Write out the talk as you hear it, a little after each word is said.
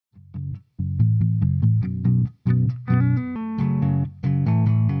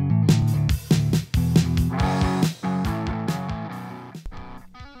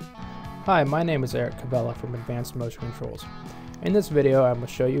Hi, my name is Eric Cavella from Advanced Motion Controls. In this video, I'm going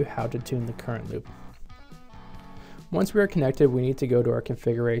to show you how to tune the current loop. Once we are connected, we need to go to our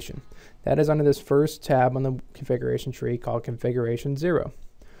configuration. That is under this first tab on the configuration tree called Configuration 0.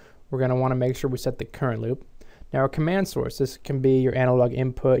 We're going to want to make sure we set the current loop. Now our command source, this can be your analog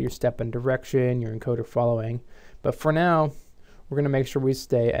input, your step and direction, your encoder following. But for now, we're going to make sure we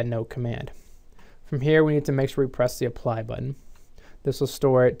stay at no command. From here, we need to make sure we press the apply button. This will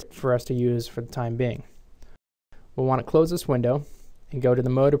store it for us to use for the time being. We'll want to close this window and go to the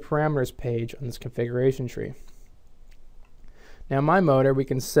motor parameters page on this configuration tree. Now my motor, we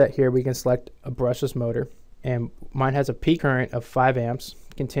can select a brushless motor, and mine has a peak current of 5 amps,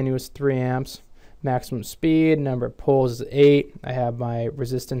 continuous 3 amps, maximum speed, number of poles is 8. I have my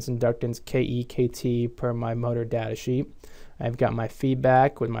resistance inductance KE, KT per my motor data sheet. I've got my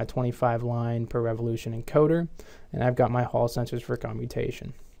feedback with my 25 line per revolution encoder, and I've got my Hall sensors for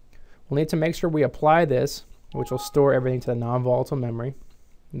commutation. We'll need to make sure we apply this, which will store everything to the non-volatile memory.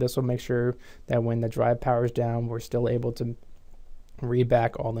 This will make sure that when the drive powers down, we're still able to read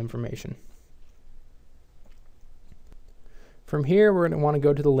back all the information. From here, we're going to want to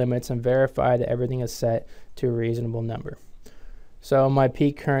go to the limits and verify that everything is set to a reasonable number. So my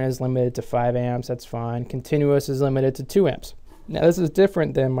peak current is limited to 5 amps, that's fine. Continuous is limited to 2 amps. Now this is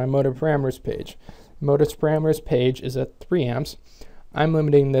different than my motor parameters page. Motor parameters page is at 3 amps. I'm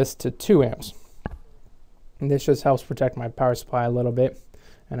limiting this to 2 amps. And this just helps protect my power supply a little bit,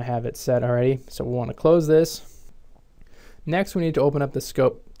 and I have it set already. So we'll want to close this. Next, we need to open up the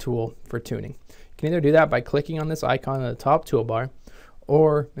scope tool for tuning. You can either do that by clicking on this icon in the top toolbar,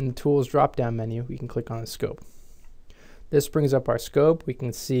 or in the tools drop-down menu, we can click on the scope. This brings up our scope. We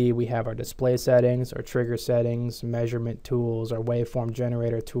can see we have our display settings, our trigger settings, measurement tools, our waveform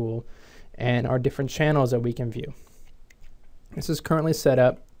generator tool, and our different channels that we can view. This is currently set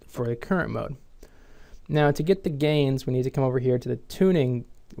up for the current mode. Now to get the gains, we need to come over here to the tuning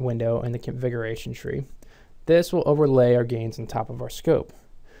window in the configuration tree. This will overlay our gains on top of our scope.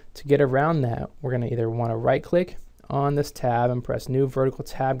 To get around that, we're going to either want to right click on this tab and press new vertical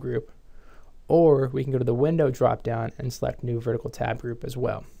tab group, or we can go to the window drop down and select new vertical tab group as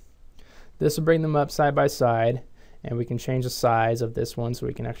well. This will bring them up side by side, and we can change the size of this one so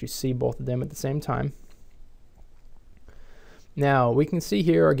we can actually see both of them at the same time. Now we can see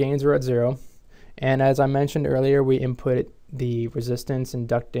here our gains are at 0, and as I mentioned earlier, we input the resistance,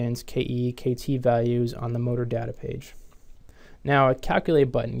 inductance, KE, KT values on the motor data page. Now a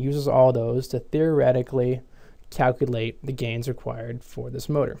calculate button uses all those to theoretically calculate the gains required for this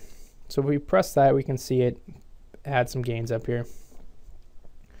motor. So if we press that, we can see it add some gains up here.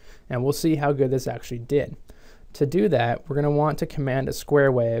 And we'll see how good this actually did. To do that, we're going to want to command a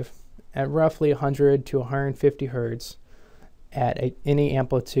square wave at roughly 100 to 150 hertz at any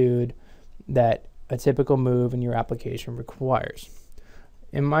amplitude that a typical move in your application requires.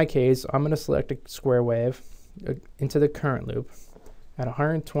 In my case, I'm going to select a square wave into the current loop at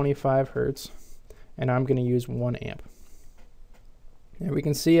 125 hertz, and I'm going to use 1 amp. And we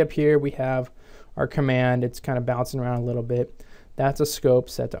can see up here we have our command. It's kind of bouncing around a little bit. That's a scope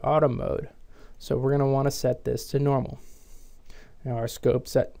set to auto mode. So we're going to want to set this to normal. Now our scope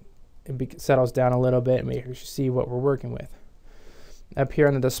settles down a little bit and make sure you see what we're working with. Up here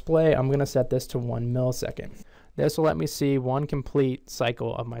on the display, I'm going to set this to 1 millisecond. This will let me see 1 complete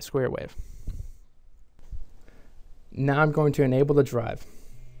cycle of my square wave. Now I'm going to enable the drive.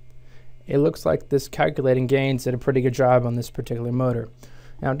 It looks like this calculating gains did a pretty good job on this particular motor.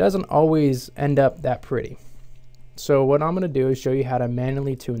 Now it doesn't always end up that pretty. So what I'm going to do is show you how to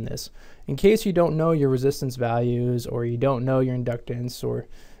manually tune this. In case you don't know your resistance values, or you don't know your inductance, or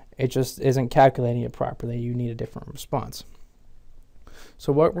it just isn't calculating it properly, you need a different response.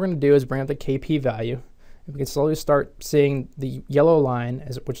 So what we're going to do is bring up the KP value. We can slowly start seeing the yellow line,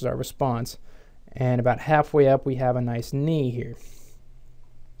 which is our response, and about halfway up we have a nice knee here.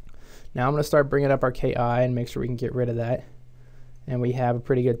 Now I'm going to start bringing up our KI and make sure we can get rid of that. And we have a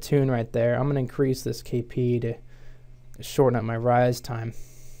pretty good tune right there. I'm going to increase this KP to shorten up my rise time.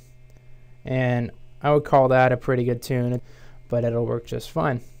 And I would call that a pretty good tune, but it'll work just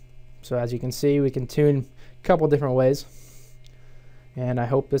fine. So as you can see, we can tune a couple different ways. And I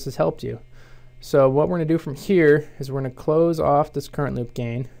hope this has helped you. So what we're going to do from here is we're going to close off this current loop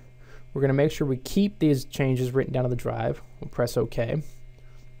gain. We're going to make sure we keep these changes written down on the drive. We'll press OK.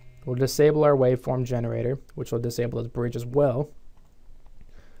 We'll disable our waveform generator, which will disable this bridge as well.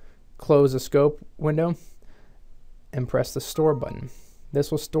 Close the scope window and press the store button.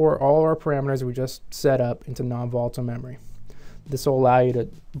 This will store all our parameters we just set up into non-volatile memory. This will allow you to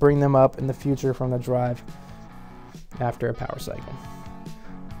bring them up in the future from the drive after a power cycle.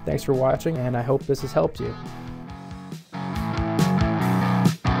 Thanks for watching, and I hope this has helped you.